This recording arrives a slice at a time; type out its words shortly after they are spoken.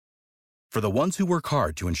For the ones who work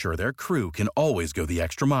hard to ensure their crew can always go the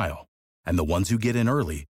extra mile, and the ones who get in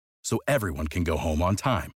early so everyone can go home on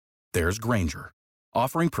time, there's Grainger,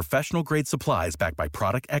 offering professional-grade supplies backed by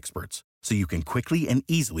product experts so you can quickly and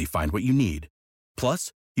easily find what you need.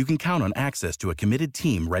 Plus, you can count on access to a committed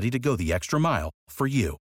team ready to go the extra mile for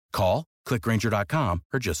you. Call, click Grainger.com,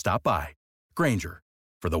 or just stop by. Grainger,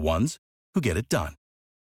 for the ones who get it done.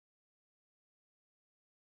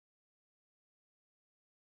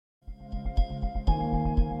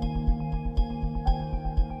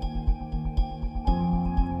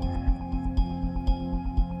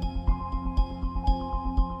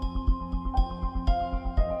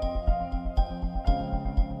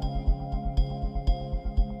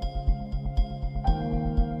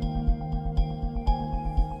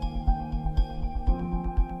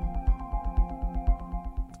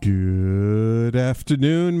 Good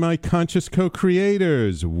afternoon, my conscious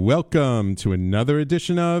co-creators. Welcome to another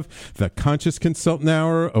edition of the Conscious Consultant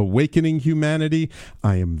Hour, Awakening Humanity.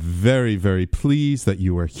 I am very, very pleased that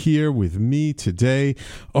you are here with me today.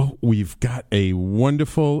 Oh, we've got a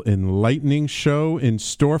wonderful, enlightening show in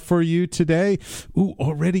store for you today. Ooh,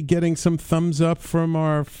 already getting some thumbs up from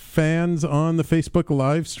our fans on the Facebook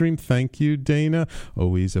live stream. Thank you, Dana.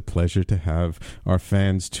 Always a pleasure to have our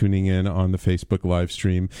fans tuning in on the Facebook live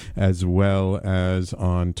stream, as well as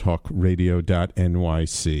on talkradio.nyc.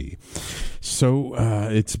 So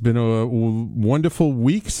it's been a wonderful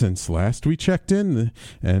week since last we checked in.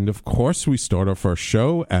 And of course, we start off our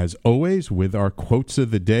show, as always, with our quotes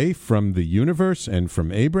of the day from the universe and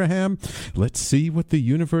from Abraham. Let's see what the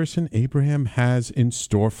universe and Abraham has in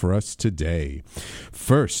store for us today.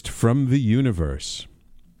 First, from the universe.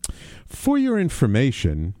 For your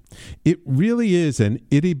information, it really is an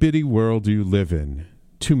itty-bitty world you live in.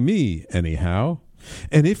 To me, anyhow.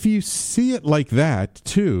 And if you see it like that,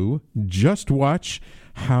 too, just watch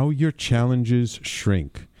how your challenges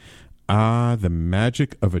shrink. Ah, the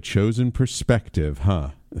magic of a chosen perspective,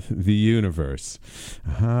 huh? The universe.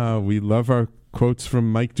 Ah, we love our quotes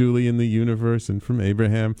from Mike Dooley in the universe and from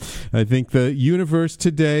Abraham. I think the universe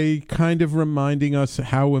today kind of reminding us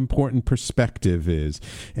how important perspective is,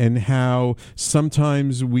 and how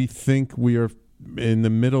sometimes we think we are in the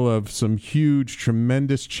middle of some huge,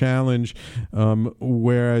 tremendous challenge,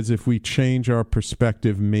 whereas if we change our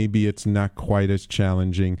perspective, maybe it's not quite as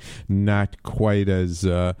challenging, not quite as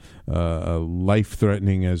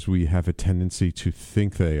life-threatening as we have a tendency to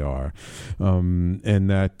think they are. And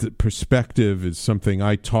that perspective is something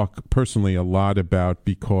I talk personally a lot about,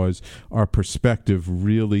 because our perspective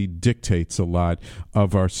really dictates a lot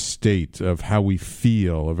of our state, of how we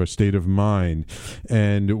feel, of our state of mind.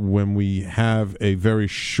 And when we have a very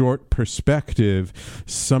short perspective,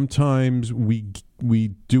 sometimes we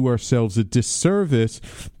do ourselves a disservice,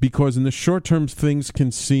 because in the short term things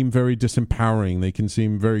can seem very disempowering, they can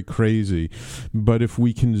seem very crazy. But if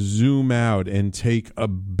we can zoom out and take a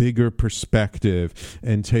bigger perspective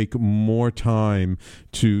and take more time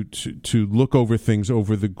to look over things,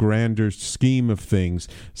 over the grander scheme of things,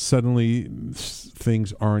 suddenly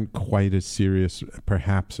things aren't quite as serious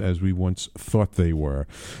perhaps as we once thought they were.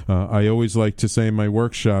 I always like to say in my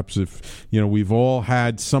workshops, if we've all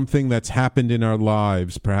had something that's happened in our lives,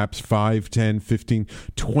 perhaps 5, 10, 15,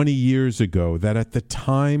 20 years ago, that at the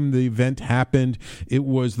time the event happened, it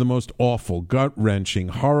was the most awful, gut-wrenching,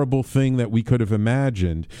 horrible thing that we could have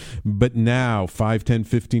imagined. But now, 5, 10,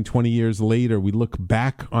 15, 20 years later, we look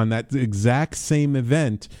back on that exact same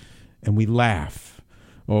event and we laugh.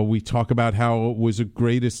 Or we talk about how it was a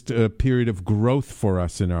greatest period of growth for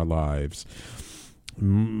us in our lives.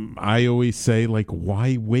 I always say,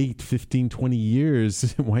 why wait 15, 20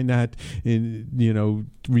 years? Why not,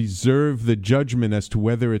 reserve the judgment as to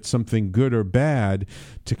whether it's something good or bad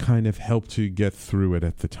to kind of help to get through it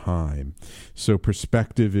at the time? So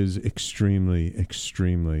perspective is extremely,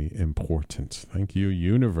 extremely important. Thank you,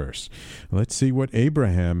 universe. Let's see what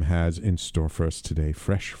Abraham has in store for us today,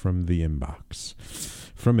 fresh from the inbox.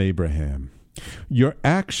 From Abraham. Your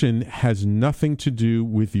action has nothing to do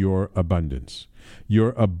with your abundance. Your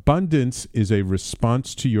abundance is a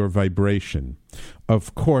response to your vibration.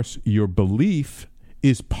 Of course, your belief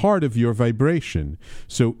is part of your vibration.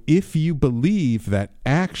 So if you believe that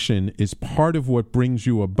action is part of what brings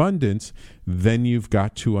you abundance, then you've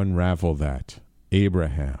got to unravel that.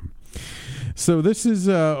 Abraham. So this is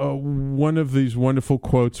one of these wonderful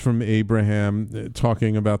quotes from Abraham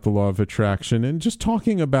talking about the law of attraction and just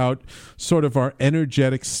talking about sort of our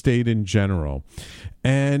energetic state in general.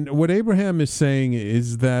 And what Abraham is saying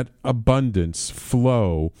is that abundance,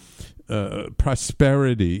 flow,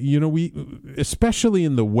 prosperity. We, especially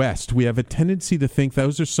in the West, we have a tendency to think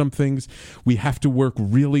those are some things we have to work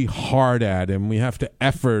really hard at, and we have to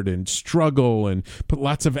effort and struggle and put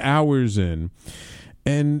lots of hours in.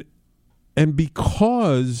 And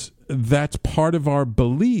because that's part of our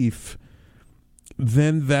belief,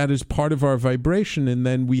 then that is part of our vibration, and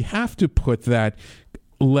then we have to put that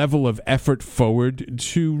level of effort forward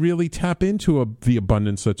to really tap into the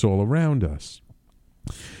abundance that's all around us.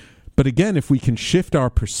 But again, if we can shift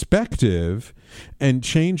our perspective and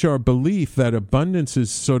change our belief that abundance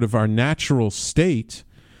is sort of our natural state,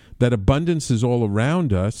 that abundance is all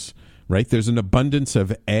around us, right? There's an abundance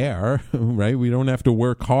of air, right? We don't have to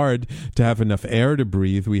work hard to have enough air to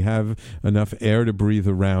breathe. We have enough air to breathe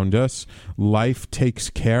around us. Life takes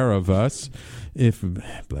care of us.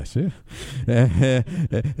 Bless you,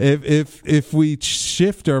 if we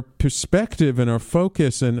shift our perspective and our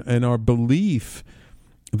focus and our belief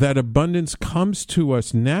that abundance comes to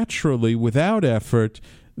us naturally without effort,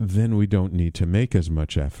 then we don't need to make as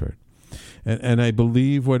much effort. And I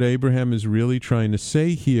believe what Abraham is really trying to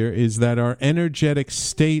say here is that our energetic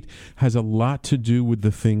state has a lot to do with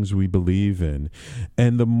the things we believe in.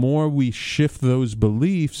 And the more we shift those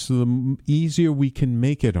beliefs, the easier we can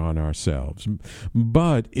make it on ourselves.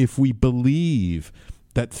 But if we believe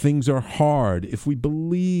that things are hard, if we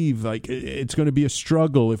believe like it's going to be a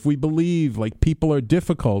struggle, if we believe like people are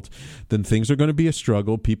difficult, then things are going to be a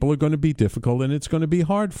struggle, people are going to be difficult, and it's going to be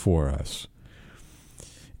hard for us.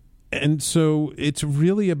 And so it's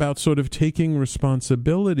really about sort of taking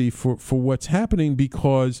responsibility for what's happening,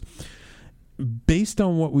 because based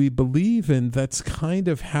on what we believe in, that's kind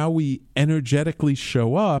of how we energetically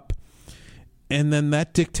show up, and then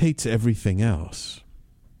that dictates everything else.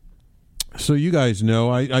 So you guys know,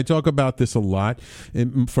 I talk about this a lot.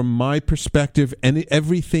 From my perspective, and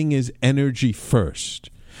everything is energy first.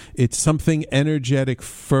 It's something energetic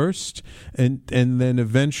first, and then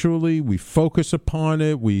eventually we focus upon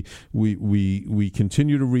it. We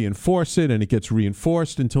continue to reinforce it, and it gets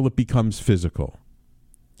reinforced until it becomes physical.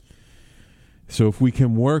 So if we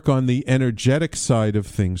can work on the energetic side of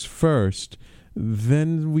things first,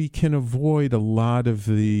 then we can avoid a lot of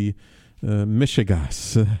the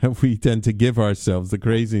mishigas we tend to give ourselves, the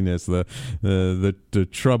craziness, the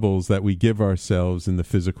troubles that we give ourselves in the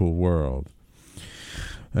physical world.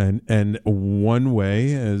 And one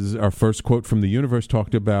way, as our first quote from the universe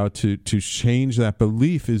talked about, to change that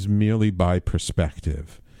belief is merely by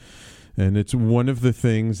perspective. And it's one of the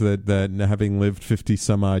things that having lived 50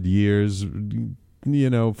 some odd years,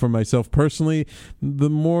 for myself personally, the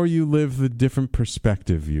more you live, the different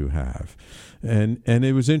perspective you have. And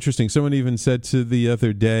it was interesting. Someone even said to the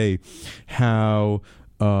other day how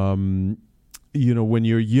when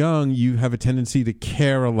you're young, you have a tendency to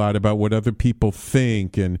care a lot about what other people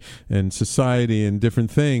think and society and different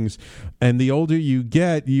things. And the older you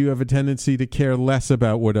get, you have a tendency to care less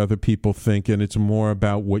about what other people think, and it's more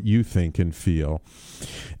about what you think and feel.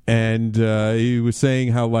 And he was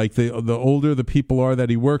saying how, like, the older the people are that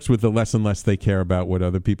he works with, the less and less they care about what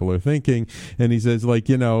other people are thinking. And he says, like,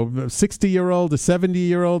 60-year-old to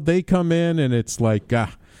 70-year-old, they come in and it's like,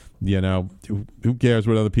 who cares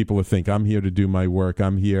what other people think? I'm here to do my work.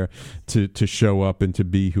 I'm here to show up and to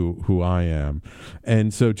be who I am.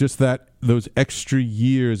 And so just those extra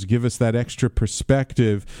years give us that extra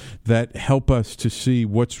perspective that help us to see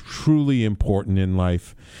what's truly important in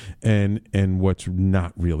life and what's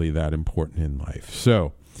not really that important in life.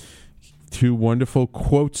 So 2 wonderful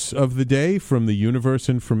quotes of the day from the universe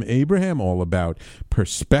and from Abraham, all about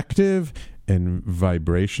perspective and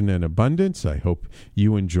vibration and abundance. I hope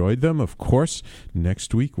you enjoyed them. Of course,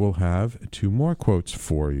 next week we'll have 2 more quotes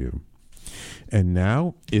for you. And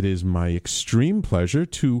now it is my extreme pleasure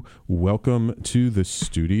to welcome to the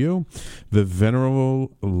studio the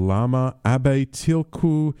Venerable Lama Ahbay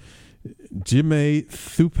Tilku Jime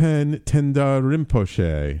Thupen Tenda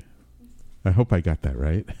Rinpoche. I hope I got that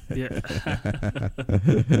right. Yeah.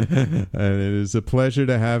 And it is a pleasure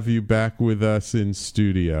to have you back with us in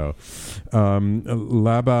studio.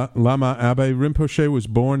 Lama Ahbay Rinpoche was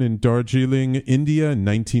born in Darjeeling, India in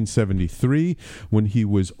 1973. When he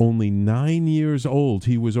was only 9 years old,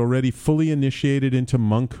 he was already fully initiated into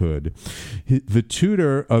monkhood. The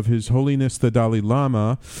tutor of His Holiness the Dalai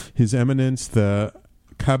Lama, His Eminence the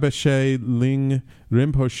Kabashe Ling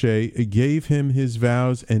Rinpoche, gave him his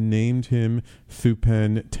vows and named him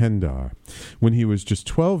Thupen Tendar. When he was just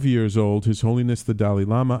 12 years old, His Holiness the Dalai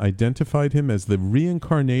Lama identified him as the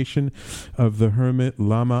reincarnation of the hermit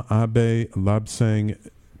Lama Ahbay Labsang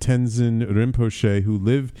Tenzin Rinpoche, who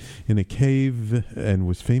lived in a cave and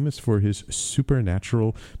was famous for his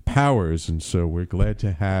supernatural powers. And so we're glad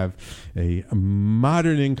to have a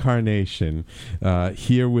modern incarnation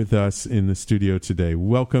here with us in the studio today.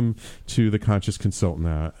 Welcome to the Conscious Consultant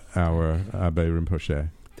Hour, Ahbay Rinpoche.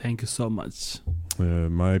 Thank you so much.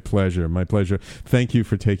 My pleasure. My pleasure. Thank you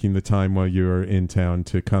for taking the time while you're in town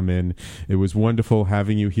to come in. It was wonderful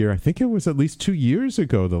having you here. I think it was at least 2 years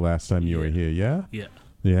ago the last time you were here, yeah? Yeah.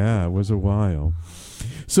 Yeah, it was a while.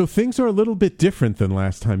 So things are a little bit different than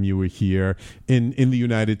last time you were here in the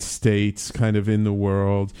United States, kind of in the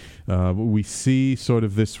world. We see sort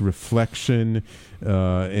of this reflection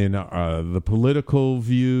in the political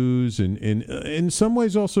views and in some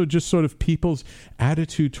ways also just sort of people's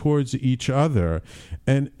attitude towards each other.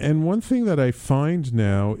 And one thing that I find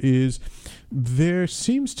now is there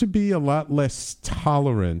seems to be a lot less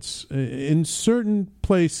tolerance in certain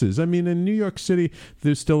places. I mean, in New York City,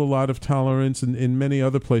 there's still a lot of tolerance, and in many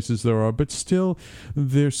other places there are, but still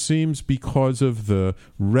there seems, because of the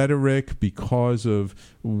rhetoric, because of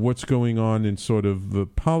what's going on in sort of the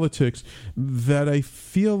politics, that I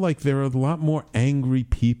feel like there are a lot more angry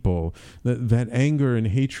people. That anger and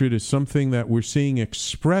hatred is something that we're seeing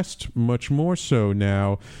expressed much more so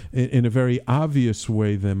now in a very obvious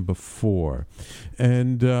way than before.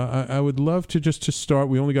 And I would love to start.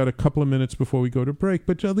 We only got a couple of minutes before we go to break,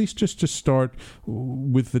 but at least just to start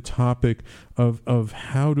with the topic of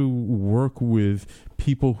how to work with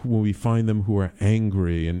people when we find them who are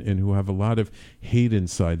angry and who have a lot of hate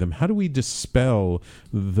inside them. How do we dispel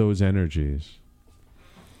those energies?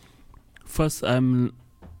 First, I'm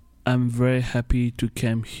very happy to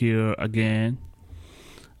come here again.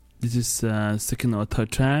 This is second or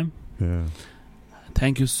third time. Yeah.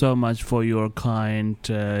 Thank you so much for your kind,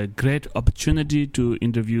 great opportunity to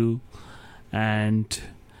interview. And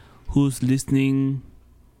who's listening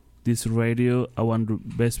this radio, I want to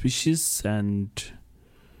best wishes, and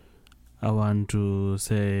I want to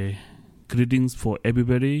say greetings for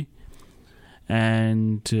everybody.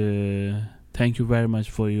 And thank you very much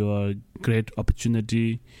for your great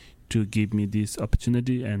opportunity to give me this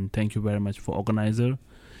opportunity. And thank you very much for organizer,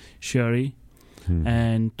 Sherry.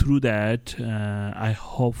 And through that, I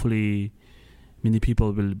hopefully many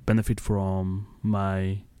people will benefit from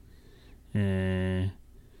my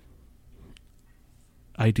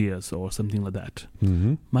ideas or something like that.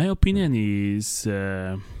 Mm-hmm. My opinion is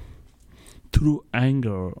through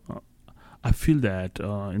anger, I feel that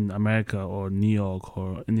in America or New York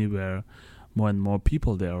or anywhere, more and more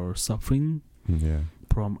people they are suffering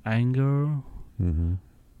from anger. Mm-hmm.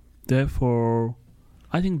 Therefore,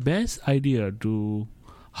 I think best idea to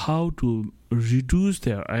how to reduce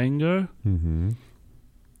their anger. Mm-hmm.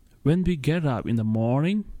 When we get up in the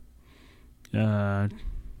morning, to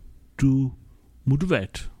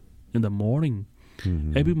motivate in the morning.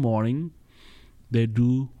 Mm-hmm. Every morning they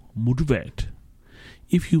do motivate.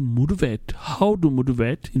 If you motivate, how to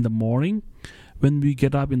motivate in the morning? When we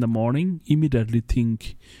get up in the morning, immediately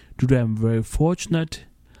think, today I'm very fortunate,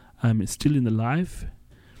 I'm still in the life.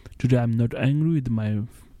 Today I'm not angry with my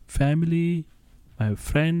family, my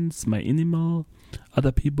friends, my animal,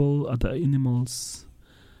 other people, other animals.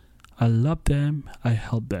 I love them, I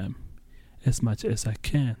help them as much as I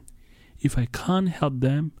can. If I can't help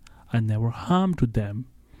them, I never harm to them.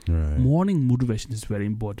 Right. Morning motivation is very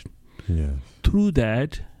important. Yes. Through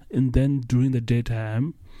that, and then during the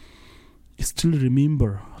daytime, still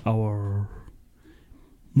remember our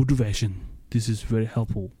motivation. This is very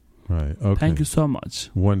helpful. Right. Okay. Thank you so much.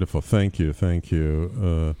 Wonderful. Thank you. Thank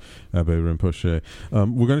you, Ahbay Rinpoche.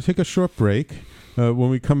 We're going to take a short break. When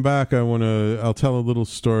we come back, I'll tell a little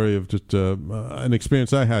story of just an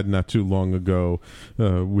experience I had not too long ago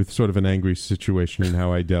with sort of an angry situation and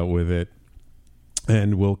how I dealt with it.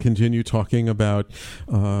 And we'll continue talking about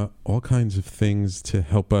all kinds of things to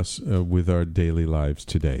help us with our daily lives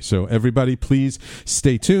today. So everybody, please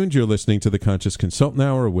stay tuned. You're listening to the Conscious Consultant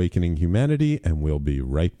Hour, Awakening Humanity, and we'll be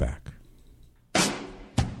right back.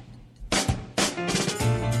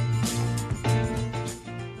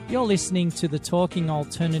 You're listening to the Talking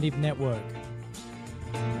Alternative Network.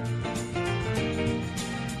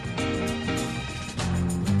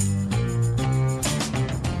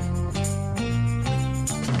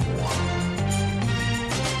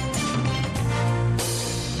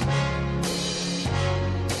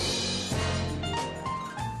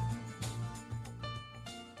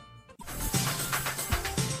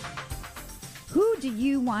 Do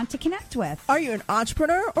you want to connect with? Are you an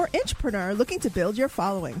entrepreneur or intrapreneur looking to build your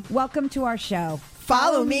following? Welcome to our show.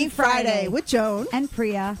 Follow Me Friday with Joan and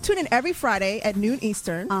Priya. Tune in every Friday at noon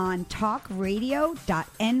Eastern on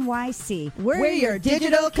talkradio.nyc. We're your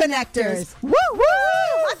digital connectors. Woo woo!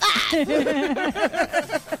 What's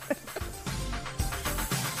that?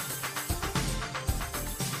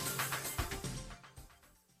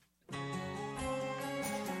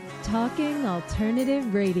 Talking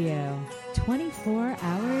Alternative Radio, 24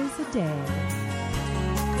 hours a day.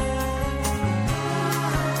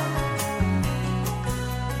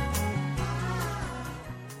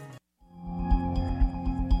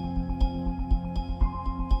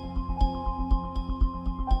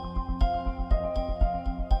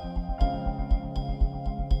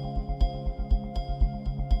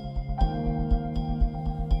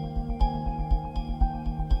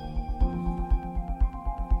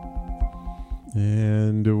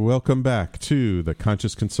 And welcome back to the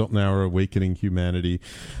Conscious Consultant Hour, Awakening Humanity.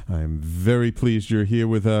 I'm very pleased you're here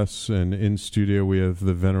with us. And in studio, we have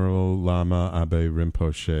the Venerable Lama Ahbay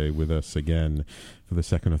Rinpoche with us again for the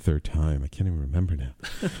second or third time. I can't even remember now.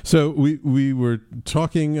 So we were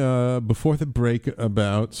talking before the break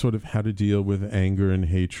about sort of how to deal with anger and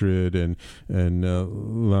hatred, and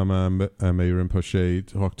Lama Ahbay Rinpoche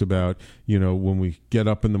talked about, you know, when we get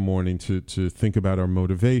up in the morning to think about our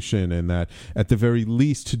motivation, and that at the very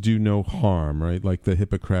least to do no harm, right? Like the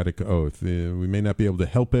Hippocratic Oath. We may not be able to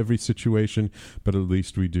help every situation, but at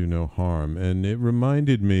least we do no harm. And it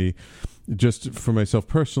reminded me, just for myself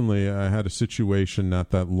personally, I had a situation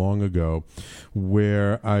not that long ago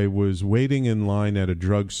where I was waiting in line at a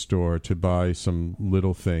drugstore to buy some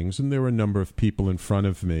little things, and there were a number of people in front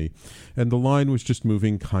of me, and the line was just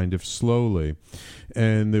moving kind of slowly.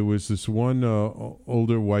 And there was this one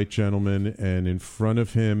older white gentleman, and in front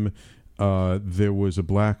of him there was a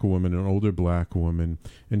black woman, an older black woman,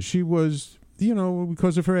 and she was, you know,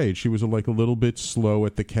 because of her age, she was like a little bit slow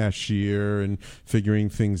at the cashier and figuring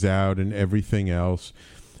things out and everything else.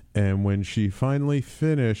 And when she finally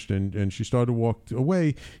finished and she started to walk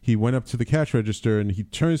away, he went up to the cash register and he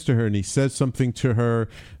turns to her and he says something to her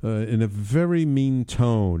in a very mean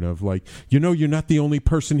tone of like, you know, you're not the only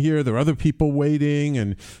person here. There are other people waiting.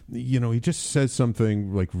 And, you know, he just says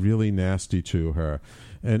something like really nasty to her.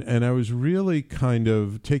 And I was really kind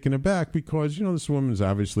of taken aback because, you know, this woman's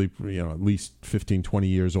obviously, you know, at least 15, 20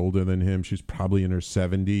 years older than him. She's probably in her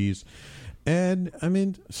 70s. And, I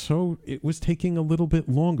mean, so it was taking a little bit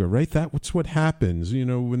longer, right? That's what happens, you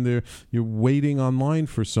know, when you're waiting online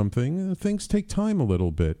for something, things take time a little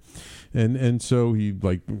bit. And so it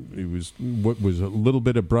was what was a little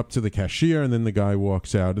bit abrupt to the cashier, and then the guy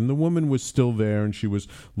walks out, and the woman was still there, and she was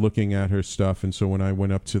looking at her stuff. And so when I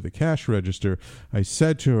went up to the cash register, I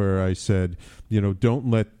said to her, I said, you know, don't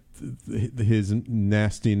let his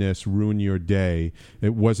nastiness ruin your day.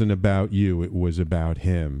 It wasn't about you, it was about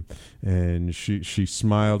him. And she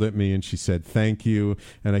smiled at me and she said thank you,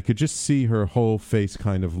 and I could just see her whole face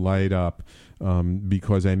kind of light up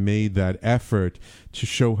because I made that effort to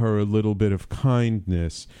show her a little bit of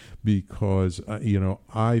kindness, because you know,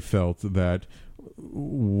 I felt that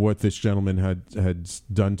what this gentleman had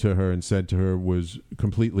done to her and said to her was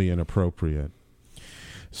completely inappropriate.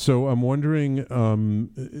 So I'm wondering if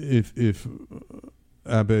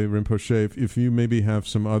Ahbay Rinpoche, if you maybe have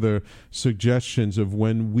some other suggestions of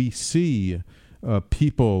when we see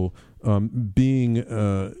people being,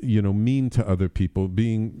 you know, mean to other people,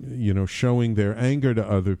 being, you know, showing their anger to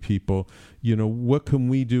other people, you know, what can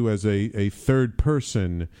we do as a third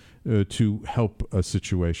person to help a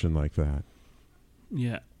situation like that?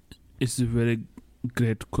 Yeah, it's a very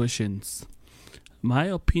great questions. My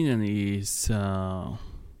opinion is,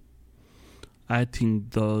 I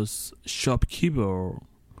think those shopkeeper,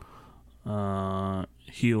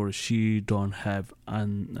 he or she don't have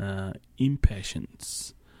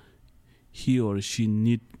impatience. He or she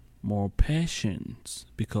need more patience,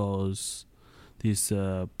 because this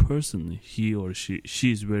person, he or she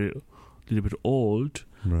is very little bit old,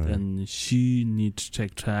 right, and she needs to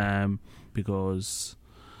take time, because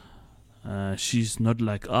she's not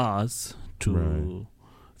like us to right,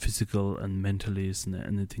 physical and mentally and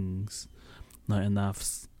anything's not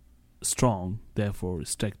enough strong, therefore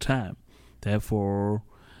it's take time. Therefore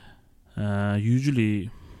usually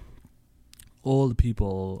all the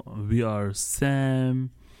people, we are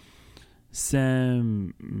same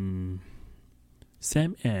aim,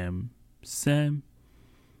 same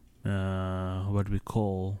what we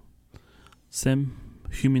call same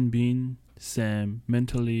human being, same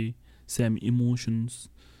mentally, same emotions,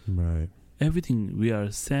 right, everything. We are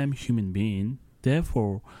same human being.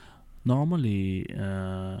 Therefore normally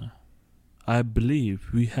I believe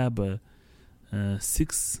we have a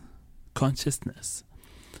sixth consciousness.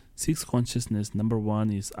 6 consciousness. Number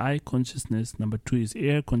 1 is eye consciousness. Number 2 is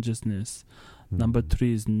ear consciousness. Number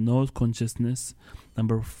 3 is nose consciousness.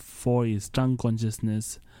 Number 4 is tongue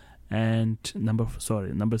consciousness. And number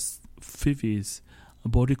 5 is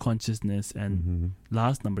body consciousness. And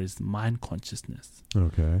last number is mind consciousness.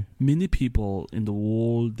 Okay. Many people in the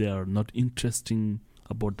world, they are not interested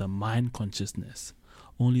about the mind consciousness.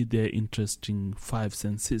 Only they're interested in 5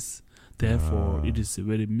 senses. Therefore, it is a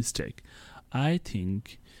very mistake. I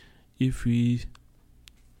think if we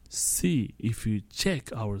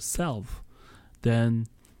check ourselves, then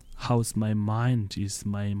how's my mind? Is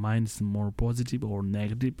my mind is more positive or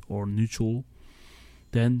negative or neutral?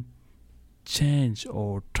 Then change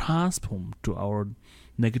or transform to our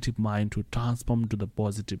negative mind to transform to the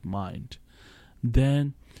positive mind.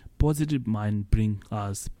 Then positive mind bring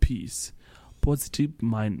us peace. Positive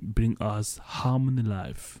mind bring us harmony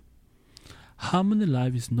life. Harmony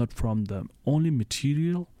life is not from the only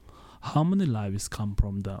material. Harmony life is come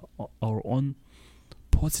from our own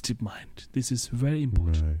positive mind. This is very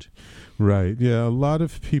important. Right. Yeah, a lot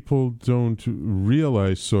of people don't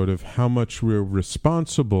realize sort of how much we're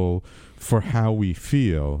responsible for how we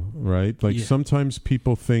feel, right? Like sometimes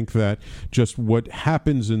people think that just what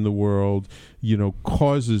happens in the world,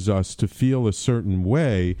 causes us to feel a certain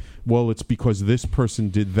way. Well, it's because this person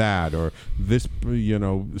did that, or this,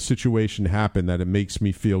 situation happened that it makes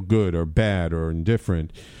me feel good or bad or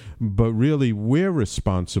indifferent. But really, we're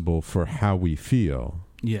responsible for how we feel.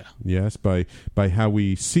 Yeah. Yes, by how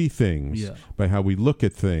we see things, by how we look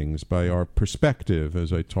at things, by our perspective,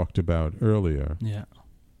 as I talked about earlier. Yeah.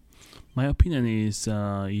 My opinion is,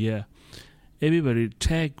 everybody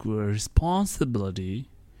take responsibility.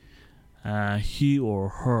 He or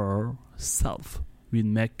her self will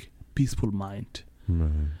make peaceful mind.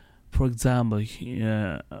 Right. For example,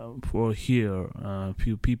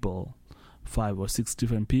 few people, 5 or 6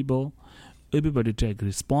 different people, everybody take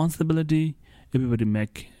responsibility. Everybody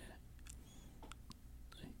make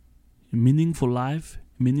meaningful life.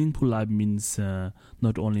 Meaningful life means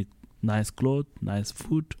not only nice clothes, nice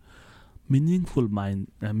food. Meaningful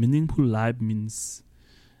life means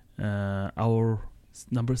our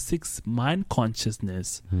number 6, mind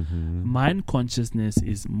consciousness. Mind consciousness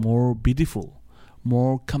is more beautiful,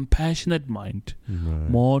 more compassionate mind,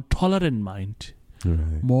 more tolerant mind,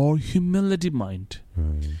 more humility mind.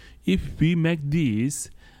 If we make this,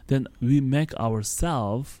 then we make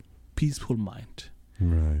ourselves peaceful mind.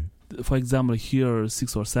 Right. For example, here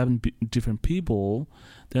 6 or 7 different people,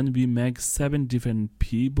 then we make 7 different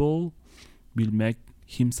people will make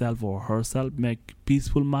himself or herself make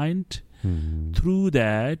peaceful mind. Through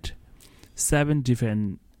that, 7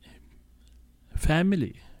 different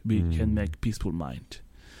family we can make peaceful mind.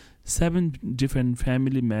 7 different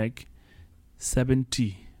family make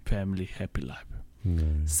 70 family happy life.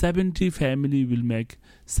 70 family will make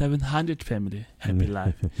 700 family happy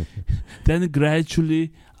life. Then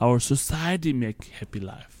gradually our society make happy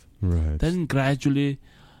life. Right. Then gradually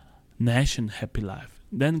nation happy life.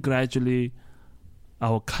 Then gradually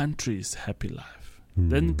our country's happy life.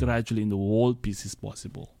 Then gradually in the world peace is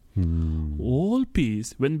possible. World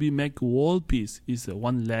peace, when we make world peace, is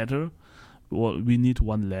one ladder. We need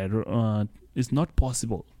one ladder. It's not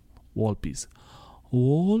possible. World peace.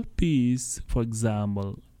 World peace, for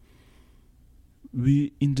example,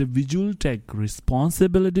 we individual take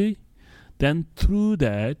responsibility. Then through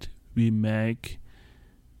that we make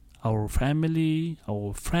our family,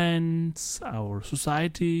 our friends, our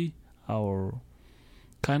society, our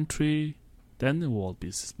country. Then the world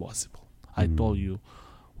peace is possible. I told you,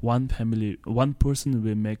 one person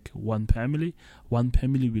will make one family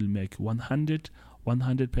will make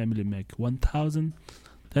 100 family make 1,000,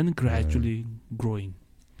 then gradually growing.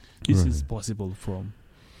 This is possible from.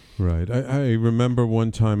 Right. I remember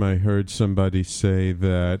one time I heard somebody say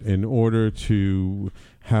that in order to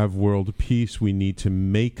have world peace, we need to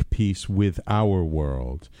make peace with our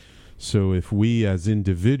world. So if we as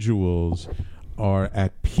individuals are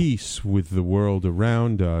at peace with the world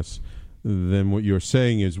around us, then what you're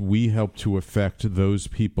saying is we help to affect those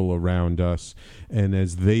people around us, and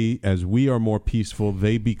as we are more peaceful,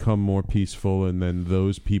 they become more peaceful, and then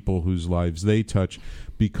those people whose lives they touch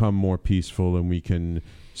become more peaceful, and we can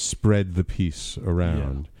spread the peace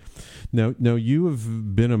around. Now you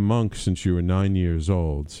have been a monk since you were 9 years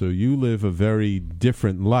old, so you live a very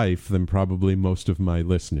different life than probably most of my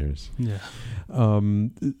listeners. Yeah.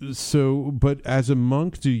 But as a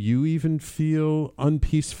monk, do you even feel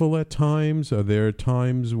unpeaceful at times? Are there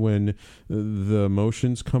times when the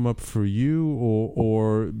emotions come up for you,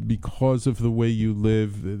 or because of the way you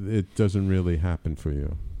live, it doesn't really happen for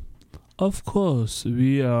you? Of course,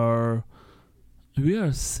 we are we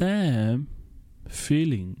are same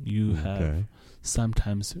feeling. You have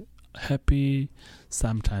sometimes happy,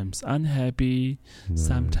 sometimes unhappy,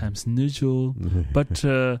 sometimes neutral. But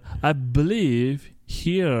I believe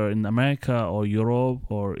here in America or Europe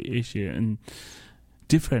or Asia, in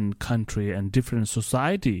different country and different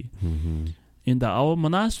society, in our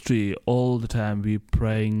monastery, all the time we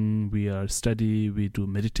praying, we are study, we do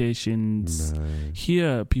meditations.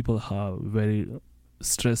 Here people are very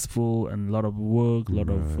stressful and a lot of work, a lot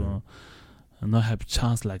of not have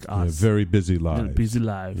chance like us. Very busy life.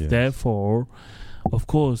 Yes. Therefore, of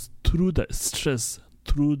course, through the stress,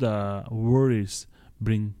 through the worries,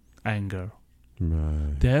 bring anger.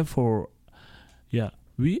 Therefore,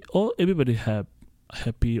 everybody have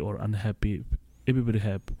happy or unhappy. Everybody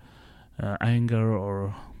have anger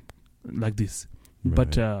or like this.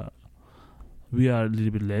 But we are a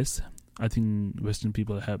little bit less. I think Western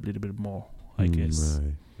people have a little bit more, I guess.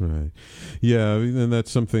 Right. Yeah, and that's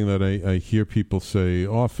something that I hear people say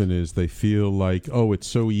often is they feel like, oh, it's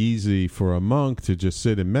so easy for a monk to just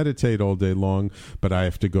sit and meditate all day long, but I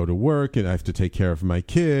have to go to work and I have to take care of my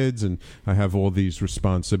kids and I have all these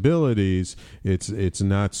responsibilities. It's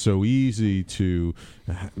not so easy to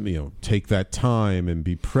take that time and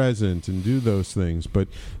be present and do those things. But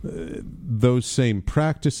those same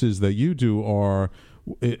practices that you do are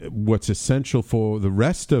what's essential for the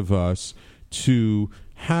rest of us to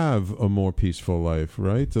have a more peaceful life,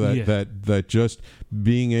 right? That just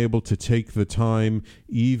being able to take the time,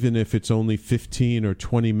 even if it's only 15 or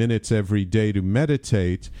 20 minutes every day to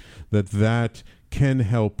meditate, that can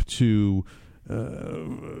help to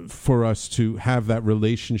for us to have that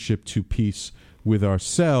relationship to peace with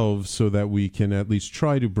ourselves, so that we can at least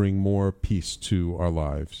try to bring more peace to our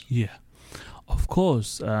lives. Yeah, of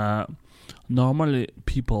course. Normally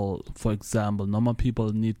people, for example, normal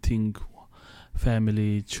people need think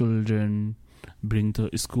family, children, bring to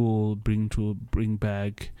school, bring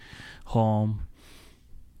back home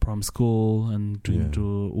from school and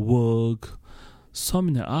to work. So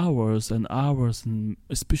many hours and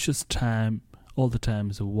auspicious time, all the time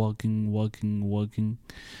is working.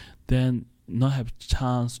 Then not have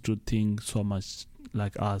chance to think so much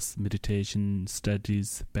like us, meditation,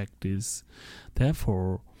 studies, practice.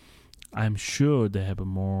 Therefore, I'm sure they have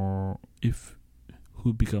more, if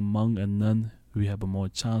who become monk and nun, we have a more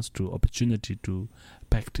chance to opportunity to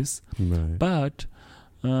practice. But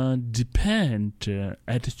depend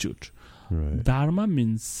attitude. Dharma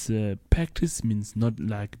means practice means not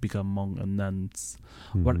like become monk and nuns.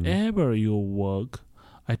 Whatever your work,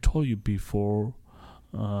 I told you before,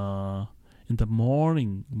 in the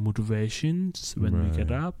morning motivations when we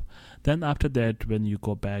get up, then after that when you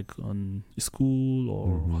go back on school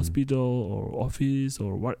or hospital or office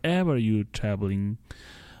or whatever you traveling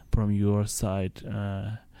from your side,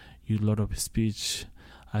 you lot of speech.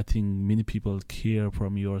 I think many people hear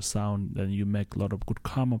from your sound, and you make a lot of good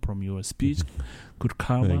karma from your speech. Good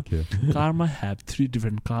karma. Karma have 3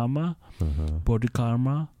 different karma: body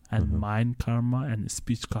karma and mind karma and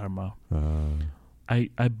speech karma.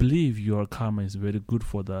 I believe your karma is very good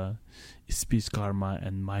for the speech karma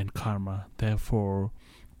and mind karma. Therefore,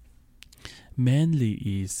 mainly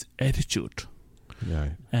is attitude.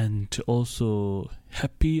 And also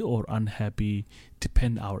happy or unhappy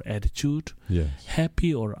depend our attitude.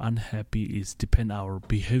 Happy or unhappy is depend our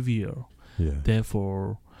behavior.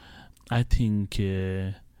 Therefore, I think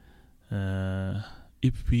if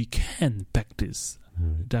we can practice,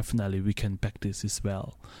 definitely we can practice as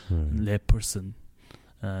well. Lay person,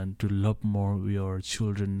 and to love more your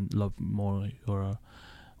children, love more your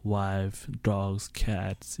wife, dogs,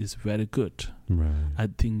 cats is very good. I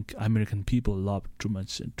think American people love too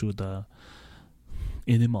much to the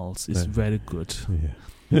animals. It's very good.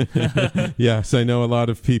 Yes, I know a lot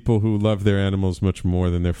of people who love their animals much more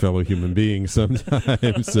than their fellow human beings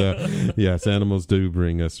sometimes. Yes, animals do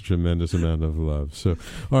bring us a tremendous amount of love. So,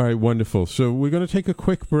 all right, wonderful. So we're going to take a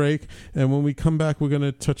quick break, and when we come back, we're going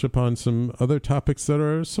to touch upon some other topics that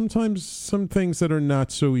are sometimes some things that are not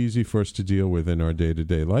so easy for us to deal with in our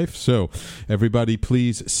day-to-day life. So everybody,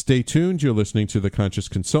 please stay tuned. You're listening to the Conscious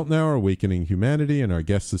Consultant Hour, Awakening Humanity, and our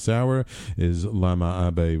guest this hour is Lama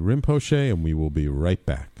Ahbay Rinpoche, and we will be right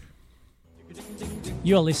back.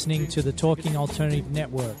 You're listening to the Talking Alternative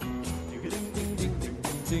Network.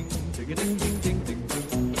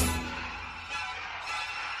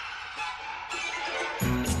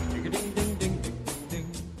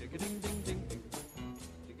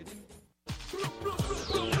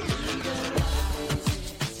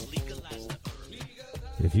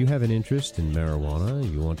 If you have an interest in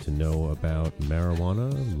marijuana, you want to know about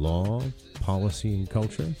marijuana, law, policy, and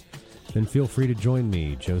culture, Then feel free to join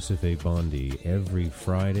me, Joseph A. Bondi, every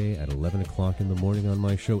Friday at 11 o'clock in the morning on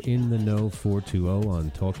my show In the Know 420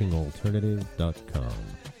 on TalkingAlternative.com.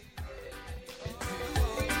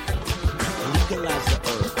 Legalize the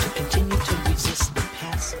herb to continue to resist the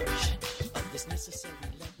passage of this necessary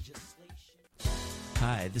legislation.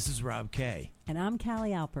 Hi, this is Rob Kay. And I'm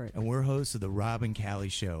Callie Alpert. And we're hosts of The Rob and Callie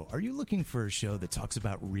Show. Are you looking for a show that talks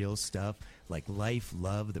about real stuff like life,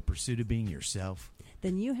 love, the pursuit of being yourself?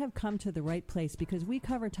 Then you have come to the right place, because we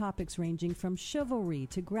cover topics ranging from chivalry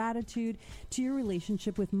to gratitude to your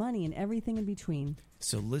relationship with money and everything in between.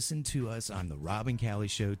 So listen to us on The Rob and Callie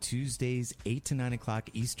Show, Tuesdays, 8 to 9 o'clock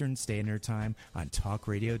Eastern Standard Time on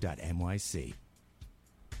talkradio.nyc.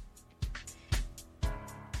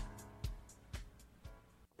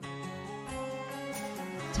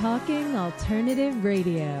 Talking Alternative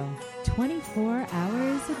Radio, 24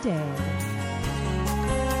 hours a day.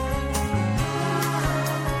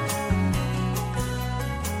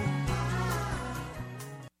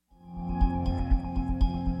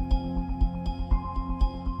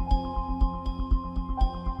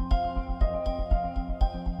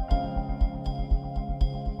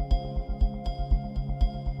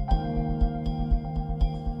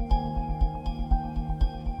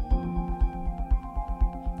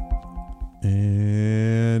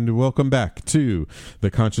 Welcome back to the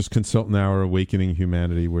Conscious Consultant Hour, Awakening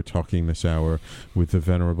Humanity. We're talking this hour with the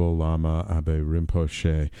Venerable Lama Ahbay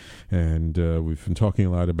Rinpoche. And we've been talking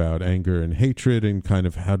a lot about anger and hatred and kind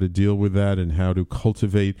of how to deal with that and how to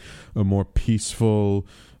cultivate a more peaceful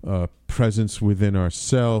presence within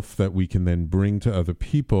ourselves that we can then bring to other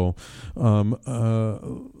people. Lama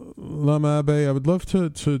Ahbay, I would love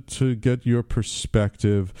to get your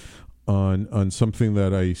perspective on something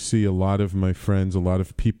that I see a lot of my friends, a lot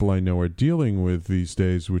of people I know are dealing with these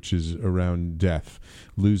days, which is around death,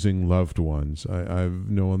 losing loved ones. I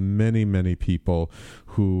know many people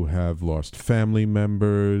who have lost family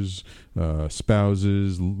members,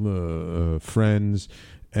 spouses, friends,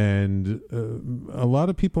 and a lot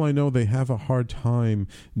of people I know, they have a hard time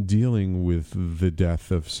dealing with the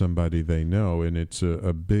death of somebody they know, and it's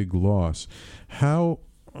a big loss.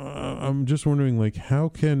 I'm just wondering, like, how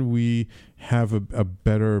can we have a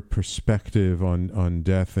better perspective on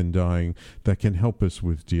death and dying that can help us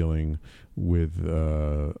with dealing with,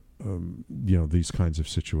 these kinds of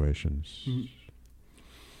situations?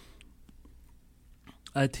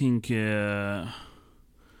 I think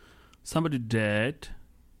somebody dead,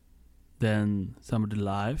 then somebody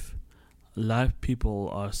alive. Live people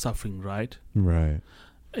are suffering, right? Right.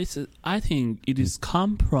 I think it is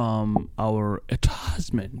come from our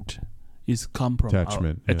attachment. It's come from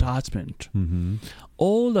attachment. Our attachment. Mm-hmm.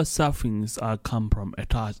 All the sufferings are come from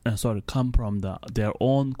their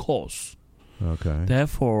own cause. Okay.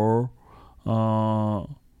 Therefore, how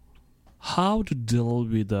to deal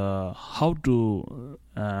with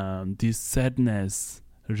this sadness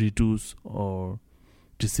reduce or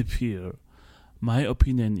disappear? My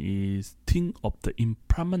opinion is think of the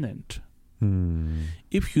impermanent.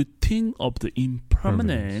 If you think of the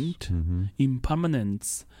impermanence,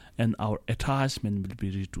 and our attachment will be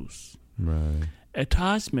reduced. Right.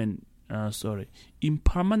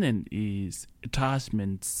 Impermanent is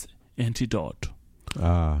attachment's antidote.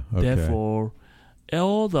 Okay. Therefore,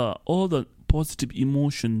 all the positive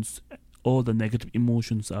emotions, all the negative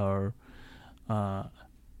emotions are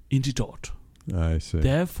antidote. I see.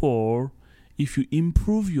 Therefore, if you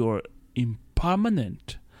improve your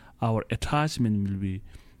impermanent, our attachment will be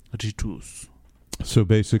reduced. So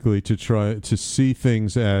basically to try to see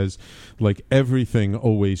things as like everything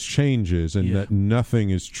always changes and that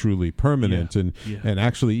nothing is truly permanent. And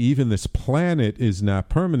actually even this planet is not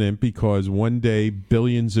permanent, because one day,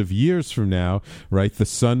 billions of years from now, right, the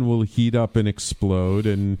sun will heat up and explode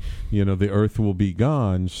and, the earth will be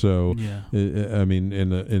gone. So, I mean,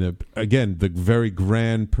 again, the very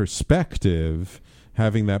grand perspective,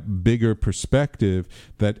 having that bigger perspective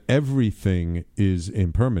that everything is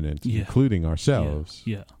impermanent, including ourselves.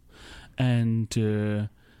 Yeah. And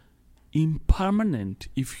impermanent,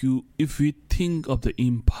 if we think of the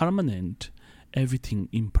impermanent, everything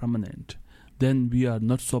impermanent, then we are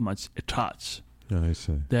not so much attached. I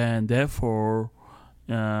see. Then therefore,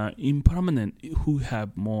 impermanent, who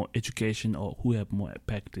have more education or who have more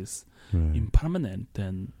practice, impermanent,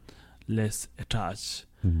 then less attached.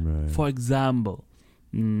 Right. For example,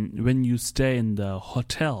 when you stay in the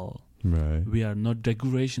hotel, we are not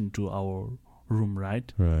decoration to our room,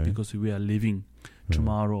 right? Because we are leaving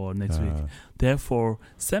tomorrow or next week. Therefore,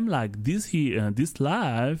 same like this here, this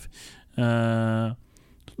life,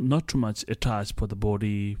 not too much attached for the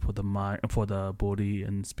body, for the mind, for the body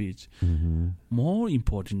and speech. More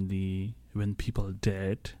importantly, when people are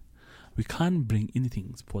dead, we can't bring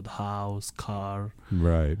anything for the house, car.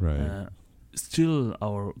 Right. Still,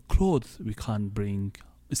 our clothes we can't bring.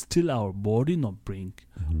 Still, our body not bring.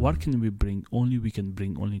 What can we bring? We can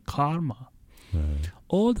bring only karma. Right.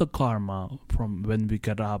 All the karma from when we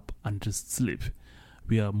get up until sleep,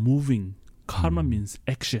 we are moving. Karma means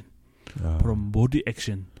action. From body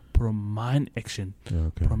action, from mind action,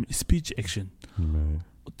 from speech action. Right.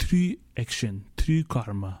 3 action, 3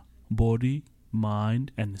 karma: body,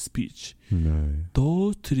 mind, and speech. Right.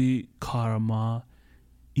 Those 3 karma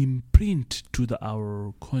imprint to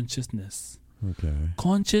our consciousness. Okay.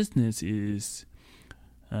 Consciousness is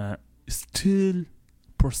still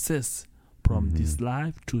process from this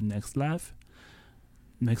life to next life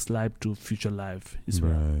to future life as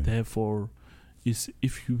well. Right. Therefore,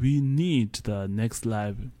 if we need the next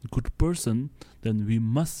life good person, then we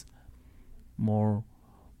must more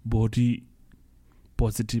body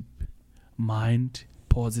positive, mind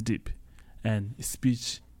positive, and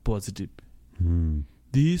speech positive.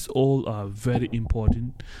 These all are very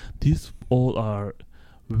important. These all are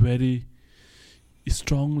very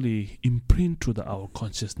strongly imprint to our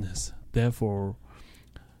consciousness. Therefore,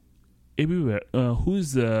 everywhere who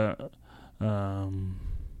is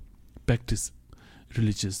practice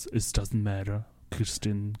religious, it doesn't matter.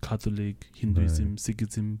 Christian, Catholic, Hinduism,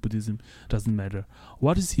 Sikhism, Buddhism, doesn't matter.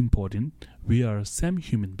 What is important? We are same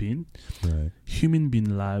human being. Right. Human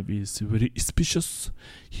being life is very specious.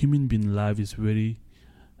 Human being life is very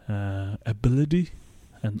ability,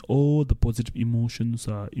 and all the positive emotions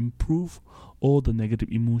are improved. All the negative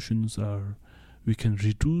emotions are we can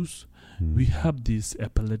reduce. We have this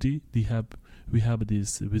ability. We have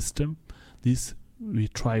this wisdom. This we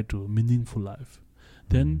try to meaningful life.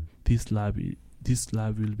 Then this life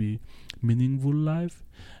will be meaningful life,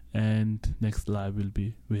 and next life will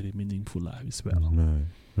be very meaningful life as well.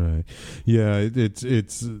 Right. Yeah,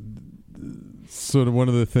 it's sort of one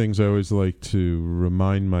of the things I always like to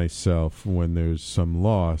remind myself when there's some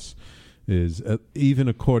loss is even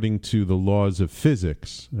according to the laws of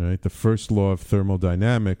physics, right? The first law of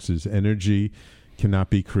thermodynamics is energy cannot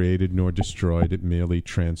be created nor destroyed. It merely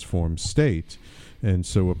transforms state. And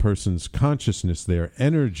so a person's consciousness, their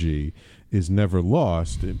energy, is never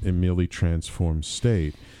lost. It merely transforms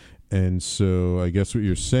state. And so I guess what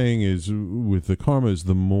you're saying is with the karma is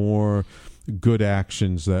the more good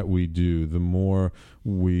actions that we do, the more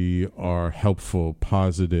we are helpful,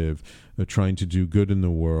 positive, trying to do good in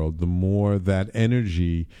the world, the more that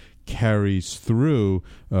energy carries through,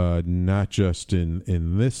 not just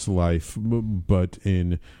in this life, but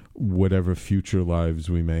in whatever future lives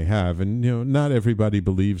we may have. And not everybody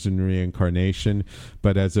believes in reincarnation,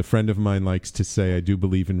 but as a friend of mine likes to say, I do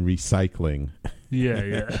believe in recycling.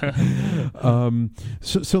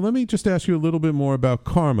 So let me just ask you a little bit more about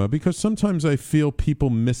karma, because sometimes I feel people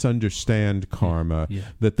misunderstand karma.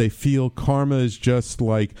 That they feel karma is just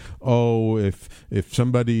like, oh, if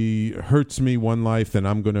somebody hurts me one life, then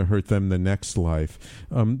I'm going to hurt them the next life.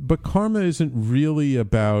 But karma isn't really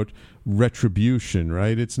about retribution,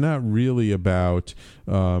 right? It's not really about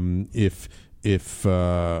if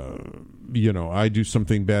I do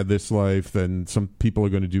something bad this life, then some people are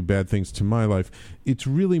going to do bad things to my life. It's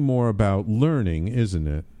really more about learning, isn't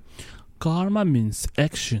it? Karma means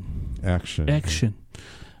action. Action.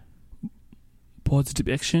 Positive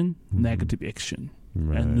action, negative action,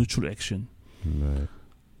 and neutral action. Right.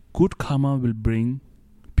 Good karma will bring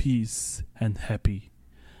peace and happy.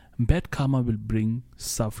 Bad karma will bring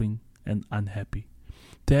suffering and unhappy.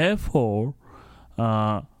 Therefore,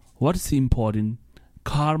 what is important?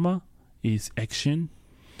 Karma is action.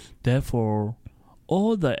 Therefore,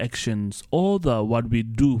 all the actions, what we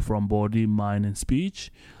do from body, mind, and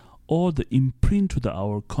speech, all the imprint to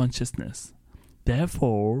our consciousness.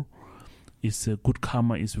 Therefore, good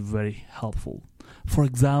karma is very helpful. For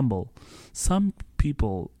example, some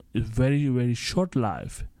people is very, very short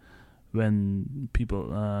life. When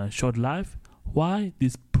people short life, why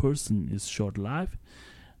this person is short life?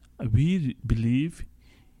 We believe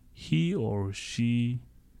he or she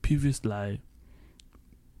previous life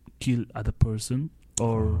killed other person,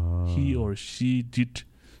 or he or she did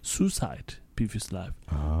suicide previous life.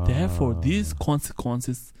 Therefore, these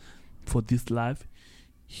consequences for this life,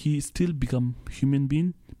 he still become human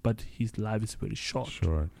being, but his life is very short.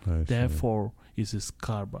 Therefore, it is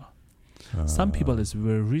karma. Some people is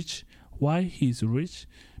very rich. Why he is rich?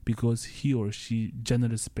 Because he or she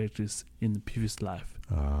generous practice in the previous life.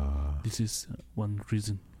 This is one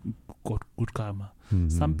reason. Got good karma.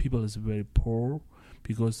 Some people is very poor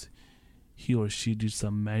because he or she did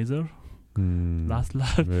some measure last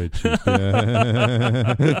life. Very true.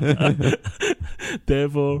 Yeah.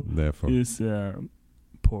 Therefore, is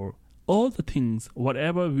poor. All the things,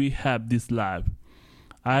 whatever we have this life,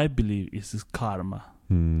 I believe is karma.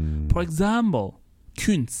 For example,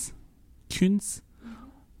 twins, two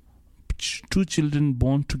children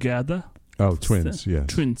born together. Oh, twins, yes.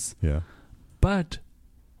 Twins. Yeah. But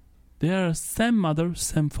they are same mother,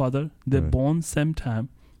 same father. They're born same time,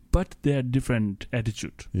 but they are different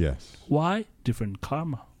attitude. Yes. Why? Different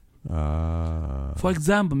karma. For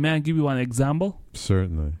example, may I give you one example?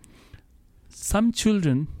 Certainly. Some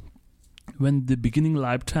children, when the beginning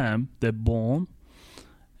lifetime, they're born,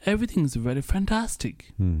 everything is very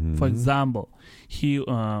fantastic. For example, he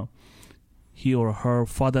or her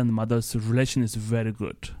father and mother's relation is very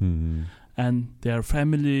good. And their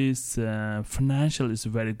family's financial is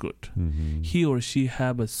very good. He or she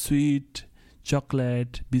have a sweet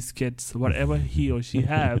chocolate, biscuits, whatever he or she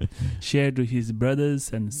have, shared with his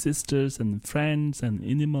brothers and sisters and friends and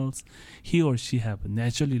animals. He or she have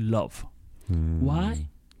naturally love. Why?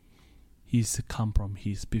 He's come from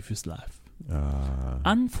his previous life.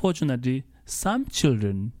 Unfortunately, some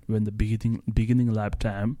children, when the beginning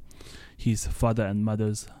lifetime, his father and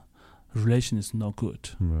mother's relation is not good.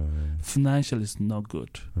 Financial is not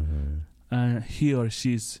good. And he or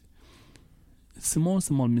she's small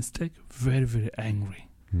mistake, very, very angry.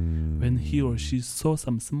 When he or she saw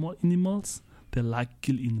some small animals, they like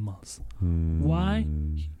kill animals. Why?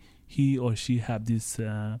 He or she have this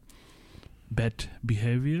bad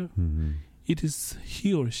behavior. It is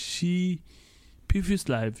he or she previous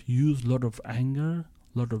life used lot of anger,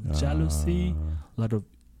 lot of jealousy, lot of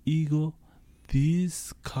ego.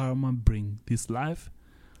 This karma bring this life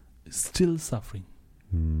still suffering.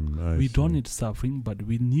 We don't need suffering, but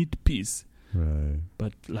we need peace. Right.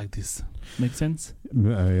 But like this. Make sense?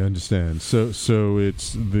 I understand. So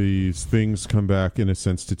it's these things come back in a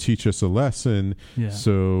sense to teach us a lesson. Yeah.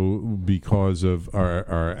 So because of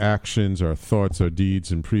our actions, our thoughts, our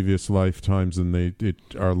deeds in previous lifetimes, and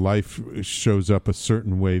our life shows up a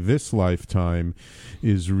certain way this lifetime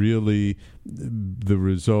is really the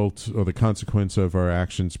result or the consequence of our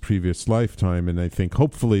actions previous lifetime. And I think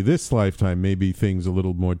hopefully this lifetime maybe things a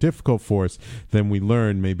little more difficult for us. Then we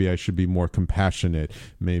learn maybe I should be more compassionate,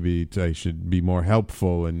 maybe I should be more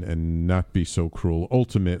helpful and not be so cruel,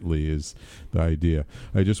 ultimately, is the idea.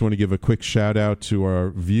 I just want to give a quick shout out to our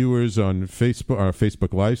viewers on Facebook, our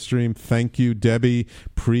Facebook live stream. Thank you, Debbie,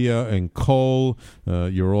 Priya, and Cole.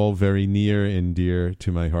 You're all very near and dear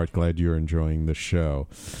to my heart. Glad you're enjoying the show.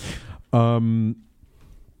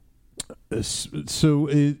 So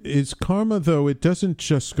is karma, though, it doesn't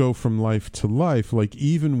just go from life to life. Like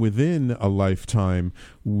even within a lifetime,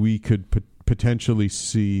 we could potentially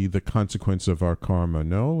see the consequence of our karma,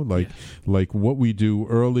 no? Like what we do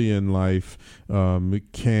early in life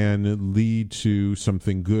can lead to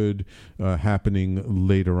something good happening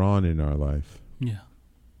later on in our life. Yeah.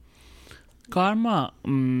 Karma,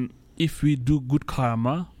 if we do good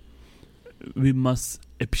karma, we must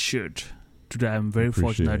appreciate. Today I'm very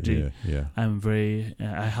fortunate. Yeah. I'm very.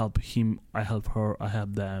 I help him. I help her. I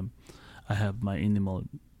help them. I have my animal,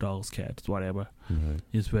 dogs, cats, whatever. Right.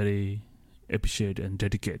 It's very appreciate and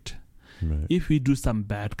dedicate. Right. If we do some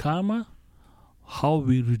bad karma, how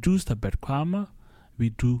we reduce the bad karma? We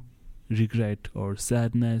do regret or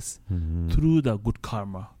sadness through the good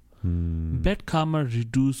karma. Bad karma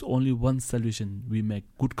reduce only one solution. We make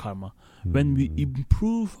good karma. When we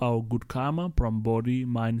improve our good karma from body,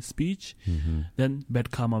 mind, speech, then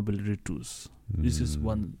bad karma will reduce. This is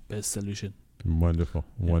one best solution. Wonderful.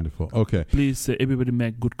 Okay. Please, everybody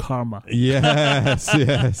make good karma. Yes.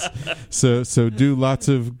 So do lots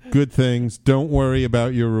of good things. Don't worry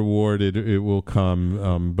about your reward. It will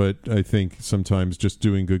come. But I think sometimes just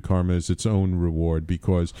doing good karma is its own reward,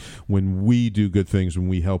 because when we do good things, when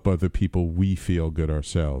we help other people, we feel good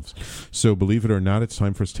ourselves. So believe it or not, it's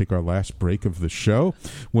time for us to take our last break of the show.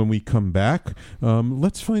 When we come back,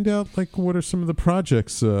 let's find out what are some of the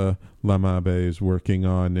projects Lama Ahbay is working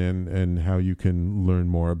on and how you can learn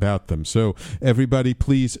more about them. So everybody,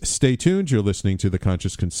 please stay tuned. You're listening to the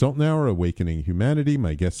Conscious Consultant Hour, Awakening Humanity.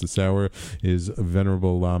 My guest this hour is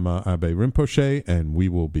Venerable Lama Ahbay Rinpoche, and we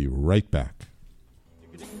will be right back.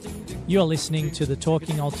 You're listening to the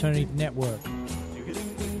Talking Alternative Network.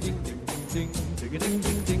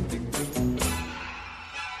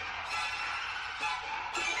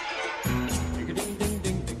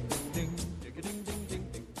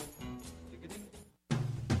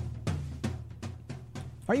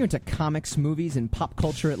 Are you into comics, movies, and pop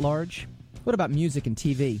culture at large? What about music and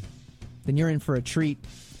TV? Then you're in for a treat.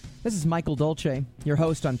 This is Michael Dolce, your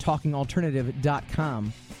host on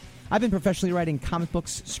TalkingAlternative.com. I've been professionally writing comic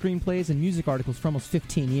books, screenplays, and music articles for almost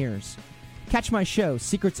 15 years. Catch my show,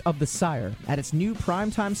 Secrets of the Sire, at its new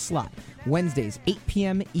primetime slot, Wednesdays, 8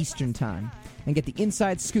 p.m. Eastern Time, and get the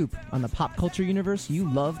inside scoop on the pop culture universe you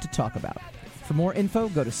love to talk about. For more info,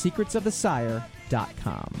 go to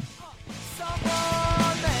secretsofthesire.com.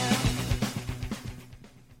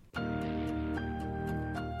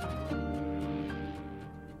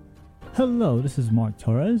 Hello, this is Mark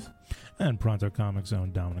Torres. And Pronto Comics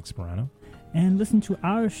own Dominic Sperano. And listen to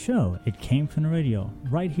our show, It Came From the Radio,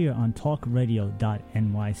 right here on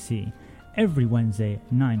talkradio.nyc, every Wednesday,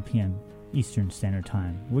 9 p.m. Eastern Standard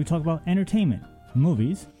Time, where we talk about entertainment,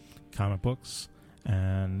 movies, comic books,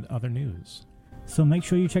 and other news. So make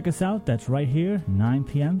sure you check us out. That's right here, 9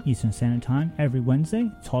 p.m. Eastern Standard Time, every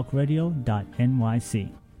Wednesday,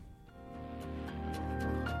 talkradio.nyc.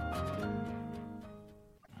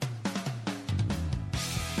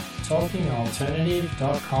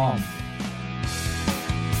 TalkingAlternative.com.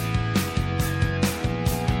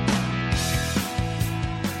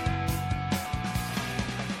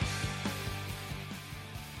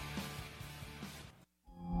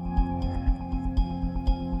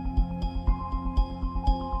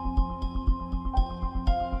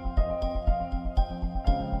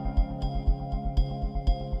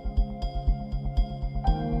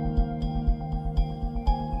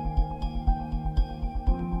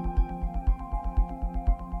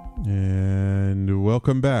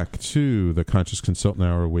 Welcome back to the Conscious Consultant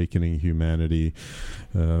Hour, Awakening Humanity.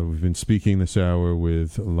 We've been speaking this hour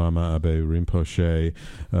with Lama Ahbay Rinpoche,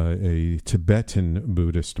 a Tibetan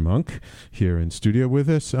Buddhist monk, here in studio with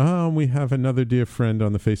us. We have another dear friend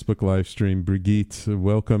on the Facebook live stream, Brigitte.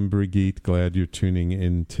 Welcome, Brigitte. Glad you're tuning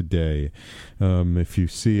in today. If you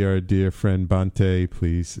see our dear friend Bante,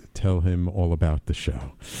 please tell him all about the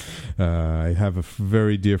show. I have a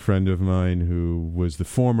very dear friend of mine who was the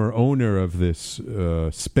former owner of this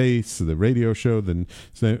space, the radio show,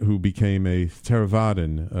 who became a Theravada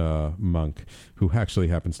monk, who actually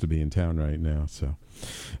happens to be in town right now. So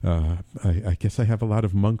I guess I have a lot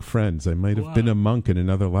of monk friends. I might have been a monk in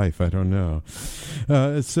another life. I don't know.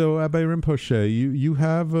 So Ahbay Rinpoche, you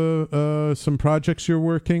have some projects you're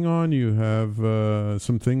working on. You have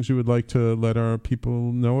some things you would like to let our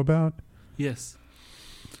people know about? Yes.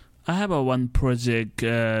 I have one project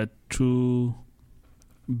to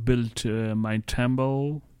build my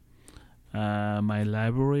temple, my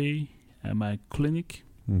library, and my clinic.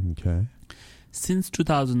 Okay. Since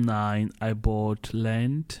 2009, I bought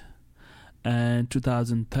land, and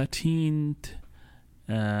 2013,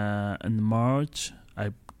 in March,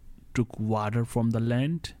 I took water from the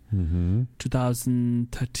land.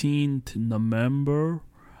 2013 November,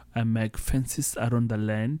 I make fences around the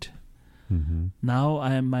land.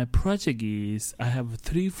 Now my project is I have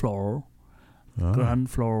 3 floors,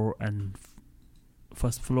 ground floor and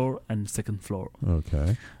first floor and second floor.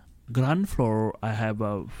 Okay. Ground floor, I have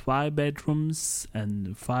 5 bedrooms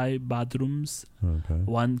and 5 bathrooms,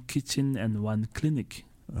 1 kitchen and 1 clinic.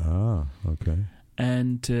 Okay.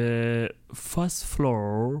 And first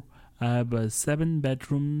floor, I have 7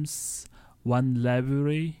 bedrooms, 1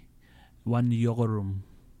 library, 1 yoga room.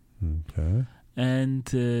 Okay. And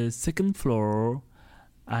second floor,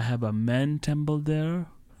 I have a man temple there,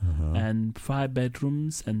 and 5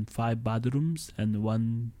 bedrooms and 5 bathrooms and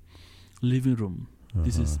 1 living room.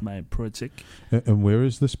 This is my project. And where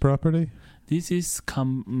is this property? This is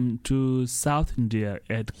come to South India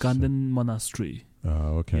at Gandhan Monastery.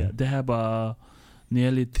 Okay. Yeah, they have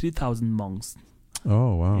nearly 3,000 monks.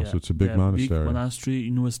 Oh, wow. Yeah, So it's a big monastery. Big monastery,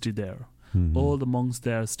 university there. All the monks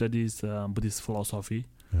there studies Buddhist philosophy.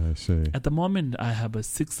 I see. At the moment, I have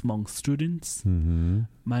 6 monk students.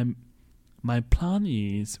 My plan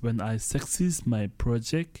is when I succeed my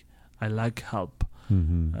project, I like help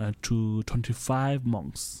to 25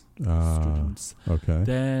 monks students. Okay.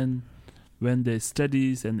 Then when they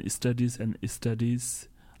studies after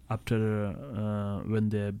when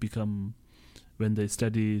they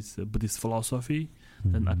study Buddhist philosophy,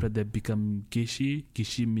 then after they become Geshe.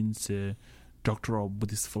 Geshe means doctor of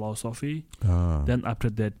Buddhist philosophy. Then after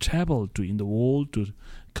they travel to in the world to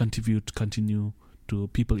continue to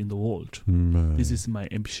people in the world. This is my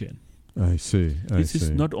ambition. I see. This is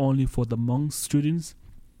not only for the monk students,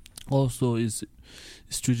 also is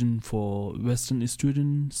student for Western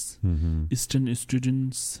students, Eastern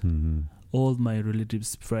students. All my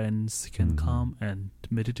relatives, friends can come and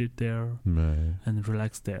meditate there and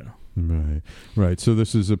relax there. Right. So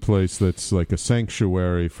this is a place that's like a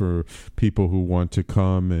sanctuary for people who want to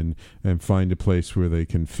come and find a place where they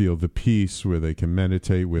can feel the peace, where they can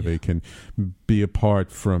meditate, where they can be apart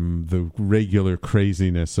from the regular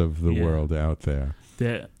craziness of the world out there.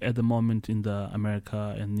 At the moment in the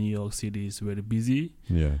America and New York City is very busy.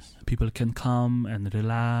 Yes. People can come and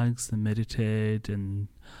relax and meditate, and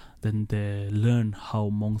then they learn how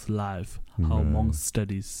monks live, how monks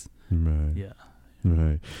studies. Yeah.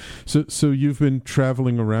 Right. So you've been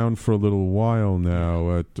traveling around for a little while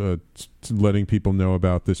now, letting people know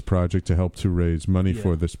about this project to help to raise money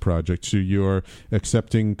for this project. So you're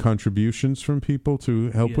accepting contributions from people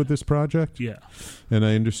to help with this project? Yeah. And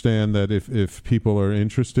I understand that if people are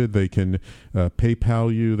interested, they can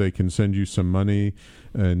PayPal you, they can send you some money,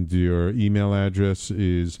 and your email address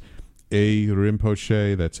is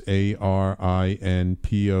Rinpoche, that's ARINPOCHE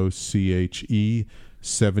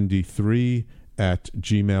 73 at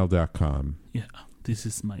gmail.com. Yeah, this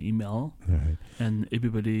is my email. Right. And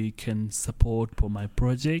everybody can support for my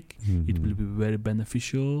project. It will be very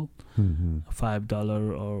beneficial.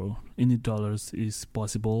 $5 or any dollars is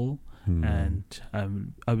possible. And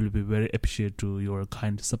I will be very appreciative to your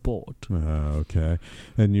kind support. Okay.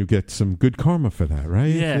 And you get some good karma for that, right?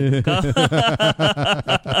 Yeah.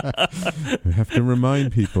 We have to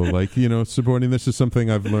remind people, like, supporting this is something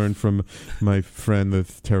I've learned from my friend, the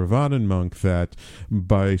Theravadan monk, that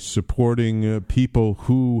by supporting people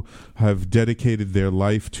who have dedicated their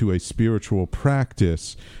life to a spiritual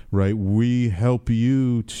practice, right, we help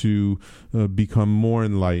you to become more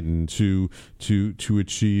enlightened, to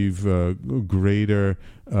achieve greater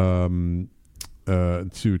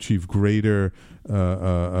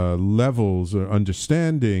levels or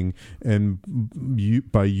understanding, and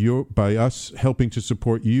by us helping to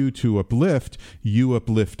support you to uplift, you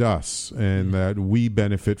uplift us, and that we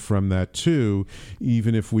benefit from that too,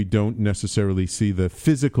 even if we don't necessarily see the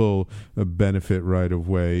physical benefit right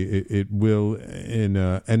away. It will, in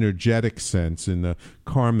an energetic sense, in a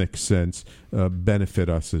karmic sense, benefit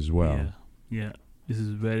us as well. Yeah, this is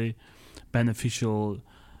very beneficial.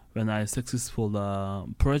 When I successful the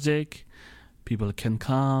project, people can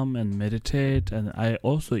come and meditate, and I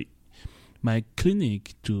also my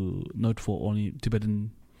clinic to not for only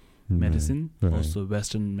Tibetan medicine, also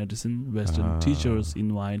Western medicine. Western teachers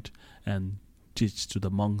invite and teach to the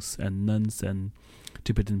monks and nuns and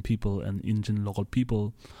Tibetan people and Indian local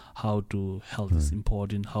people how to health is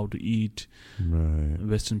important, how to eat.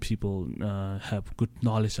 Western people have good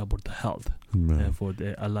knowledge about the health. Therefore,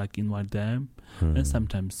 I like invite them, and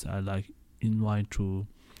sometimes I like invite to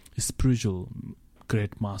a spiritual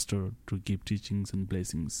great master to give teachings and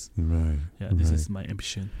blessings. This is my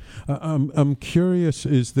ambition. I'm curious,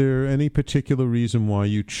 is there any particular reason why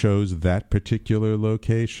you chose that particular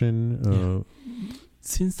location?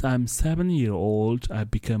 Since I'm 7-year-old, I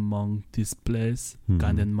became monk this place,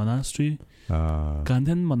 Ganden Monastery.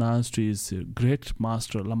 Ganden Monastery is a great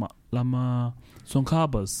master, Lama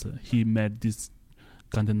Tsongkhabas. He made this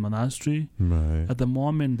Ganden Monastery. At the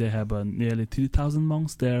moment, they have nearly 3,000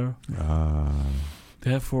 monks there.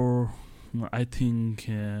 Therefore, I think,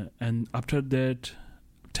 and after that,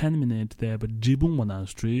 10 minutes, they have Jibung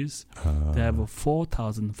monasteries. They have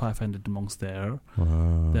 4,500 monks there.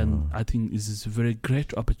 Then I think this is a very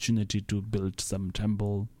great opportunity to build some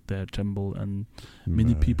temple, and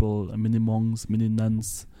many people, many monks, many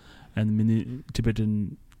nuns, and many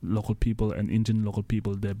Tibetan local people and Indian local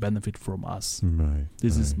people, they benefit from us.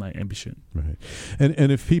 This is my ambition.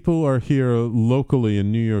 And if people are here locally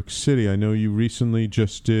in New York City, I know you recently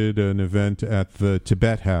just did an event at the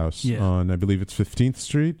Tibet House on, I believe it's 15th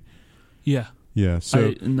Street? Yeah.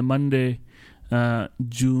 So in the Monday,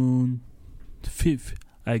 June 5th,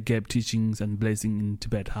 I gave teachings and blessing in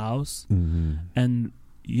Tibet House. And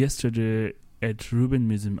yesterday, at Rubin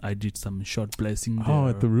Museum, I did some short blessing there. Oh,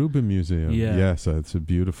 at the Rubin Museum. Yes, it's a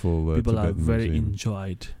beautiful people Tibetan are very museum.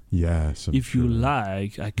 Enjoyed. Yes, if you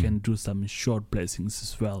like, I can do some short blessings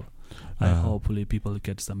as well. Hopefully people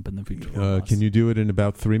get some benefit from us. Can you do it in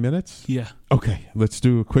about 3 minutes? Yeah. Okay, let's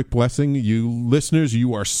do a quick blessing. You listeners,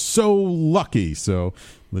 you are so lucky. So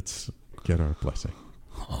let's get our blessing.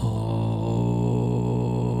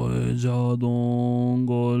 Jadong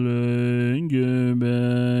Golen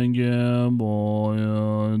Gyuben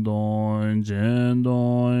Gyeboya Don Jen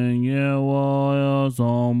Don Yewaya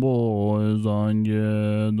Sambo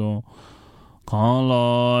Zangye Don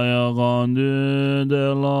Kanlaya Gandhi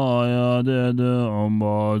de Laya de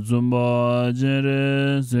Amba Zumba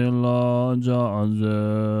Jere Sila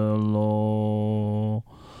Jazelo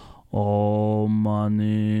Om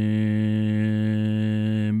Mani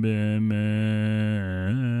Beme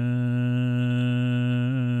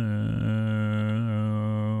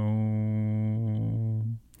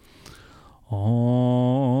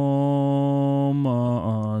Om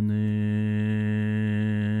Mani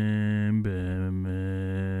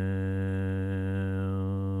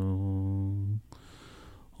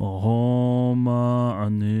Om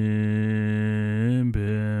Mani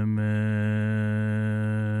Beme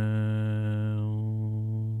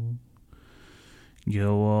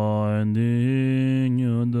Gyawandi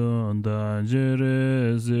Nyudon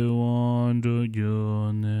Dajere Ziwandu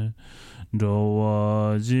Gyone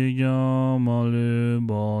Dowa Jiyamale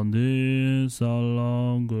Bandi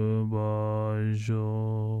Salam Gubajo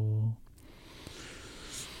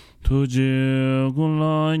Tuji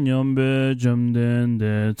Gula Nyambe Jamden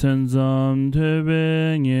De Tenzam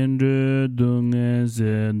Tebe Nyendre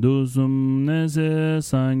Dungeze Dusum Nese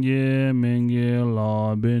Sangye Menge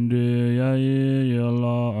La Bende Yaye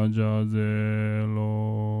Yala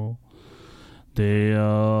Ajazelo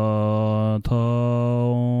Deya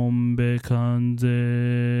Taum Bekanze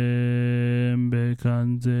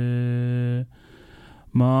Bekanze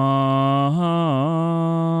Maham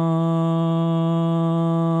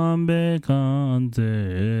Bekanze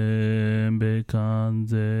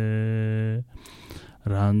Bekanze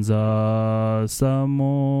Ranza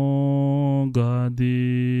Samo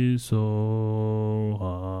Gadi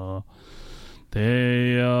Soha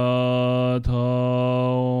Deya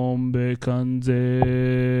Taum Bekanze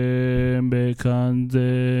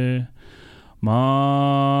Bekanze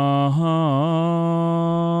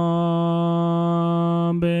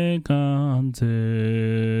Maham Bekanze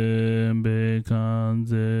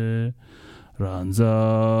Bekanze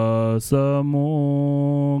Ranza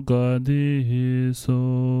Samo Gadi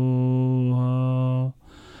Soha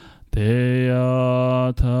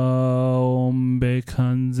Deya Taum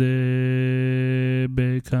Bekanze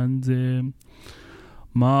Bekanze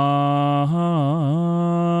Maham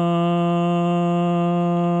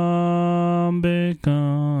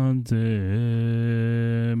Bekanze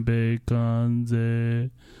Bekanze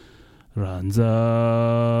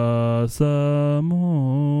Ranza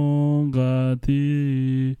Samo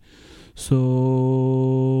Gati Soha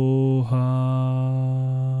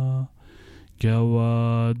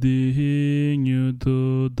Gyawadi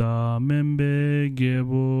Nyutu Da Membe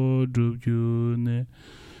Gebo Drubyune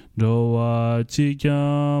Dowa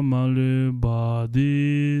Chikya Malu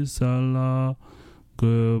Badi Sala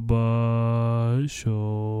Gubasho.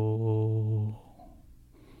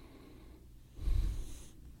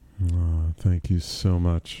 Thank you so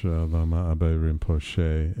much, Lama Ahbay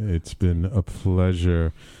Rinpoche. It's been a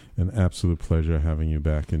pleasure, an absolute pleasure having you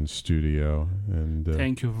back in studio. And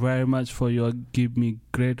thank you very much for your give me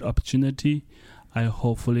great opportunity. I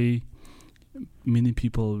hopefully many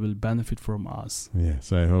people will benefit from us.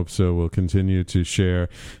 Yes, I hope so. We'll continue to share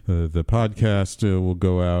the podcast. Will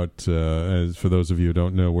go out, as for those of you who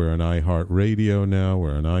don't know, we're on iHeartRadio now.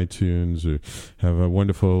 We're on iTunes. We have a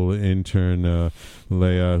wonderful intern,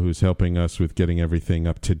 Leah, who's helping us with getting everything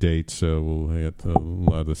up to date. So we'll get a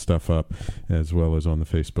lot of the stuff up, as well as on the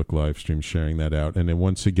Facebook live stream, sharing that out. And then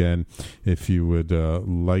once again, if you would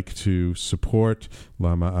like to support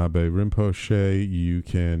Lama Ahbay Rinpoche, you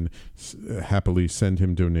can happily send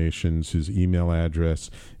him donations. His email address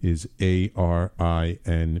is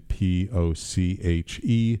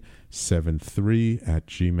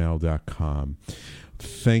arinpoche73@gmail.com.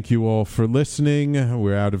 Thank you all for listening.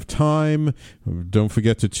 We're out of time. Don't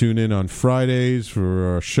forget to tune in on Fridays for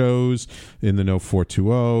our shows in the Know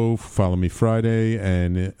 420, Follow Me Friday,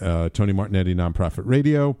 and Tony Martignetti Nonprofit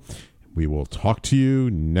Radio. We will talk to you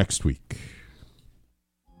next week.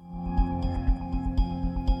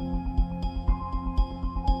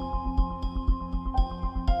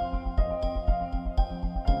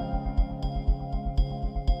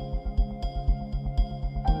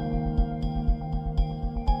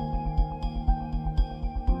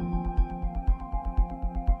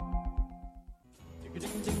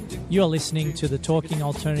 You're listening to the Talking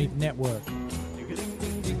Alternative Network.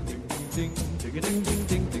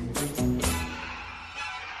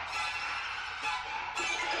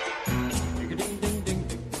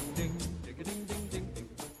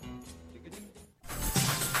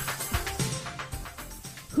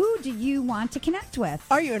 Who do you want to connect with?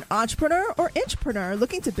 Are you an entrepreneur or intrapreneur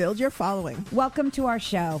looking to build your following? Welcome to our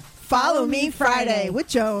show. Follow Me Friday with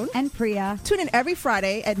Joan and Priya. Tune in every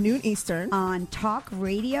Friday at noon Eastern on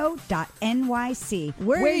talkradio.nyc.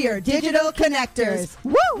 We're your digital connectors.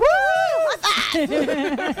 Woo woo!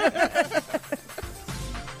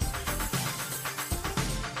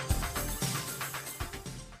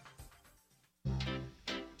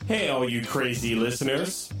 Hey, all you crazy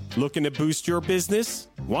listeners. Looking to boost your business?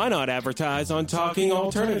 Why not advertise on Talking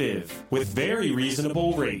Alternative with very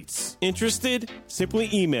reasonable rates? Interested? Simply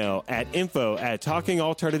email at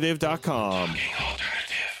info@talkingalternative.com.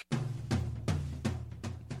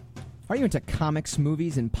 Are you into comics,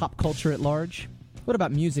 movies, and pop culture at large? What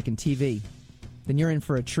about music and TV? Then you're in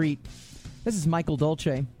for a treat. This is Michael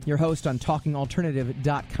Dolce, your host on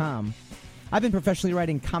TalkingAlternative.com. I've been professionally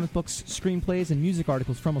writing comic books, screenplays, and music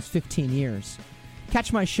articles for almost 15 years.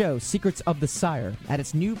 Catch my show, Secrets of the Sire, at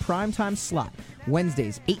its new primetime slot,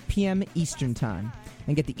 Wednesdays, 8 p.m. Eastern Time,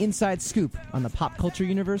 and get the inside scoop on the pop culture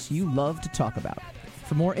universe you love to talk about.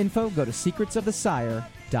 For more info, go to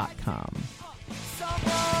secretsofthesire.com.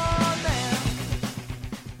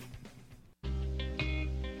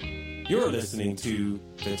 You're listening to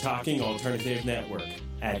the Talking Alternative Network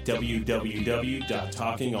at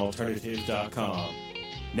www.talkingalternative.com.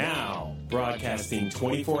 Now, broadcasting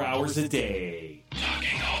 24 hours a day.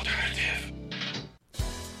 Talking Alternative.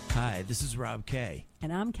 Hi, this is Rob Kay.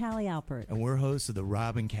 And I'm Callie Alpert. And we're hosts of The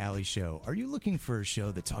Rob and Callie Show. Are you looking for a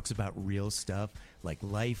show that talks about real stuff like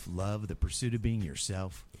life, love, the pursuit of being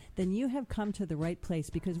yourself? Then you have come to the right place,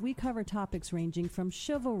 because we cover topics ranging from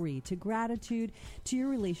chivalry to gratitude to your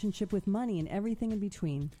relationship with money and everything in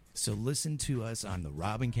between. So listen to us on The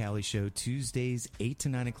Rob and Callie Show, Tuesdays, 8 to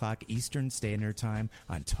 9 o'clock Eastern Standard Time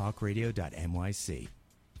on talkradio.nyc.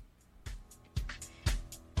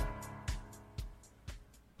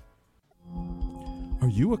 Are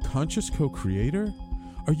you a conscious co-creator?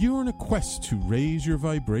 Are you on a quest to raise your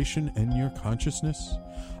vibration and your consciousness?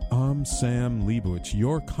 I'm Sam Leibowitz,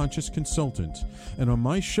 your conscious consultant, and on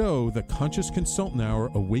my show, The Conscious Consultant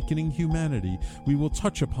Hour, Awakening Humanity, we will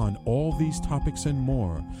touch upon all these topics and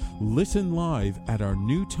more. Listen live at our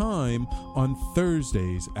new time on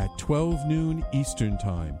Thursdays at 12 noon Eastern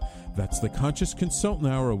Time. That's The Conscious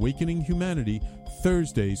Consultant Hour, Awakening Humanity,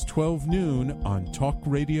 Thursdays 12 noon on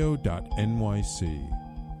talkradio.nyc.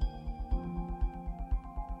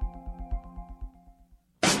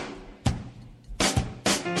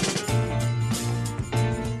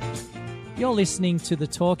 You're listening to the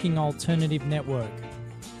Talking Alternative Network.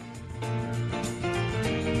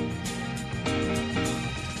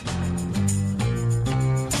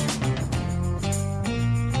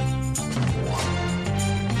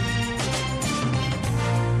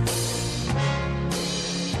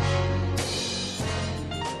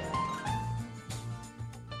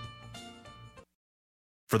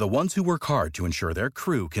 For the ones who work hard to ensure their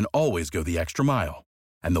crew can always go the extra mile,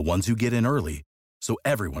 and the ones who get in early so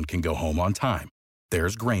everyone can go home on time,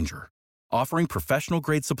 there's Grainger, offering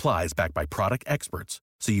professional-grade supplies backed by product experts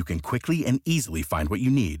so you can quickly and easily find what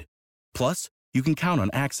you need. Plus, you can count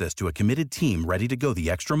on access to a committed team ready to go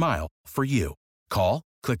the extra mile for you. Call,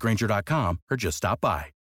 click Grainger.com, or just stop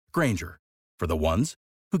by. Grainger, for the ones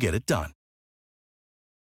who get it done.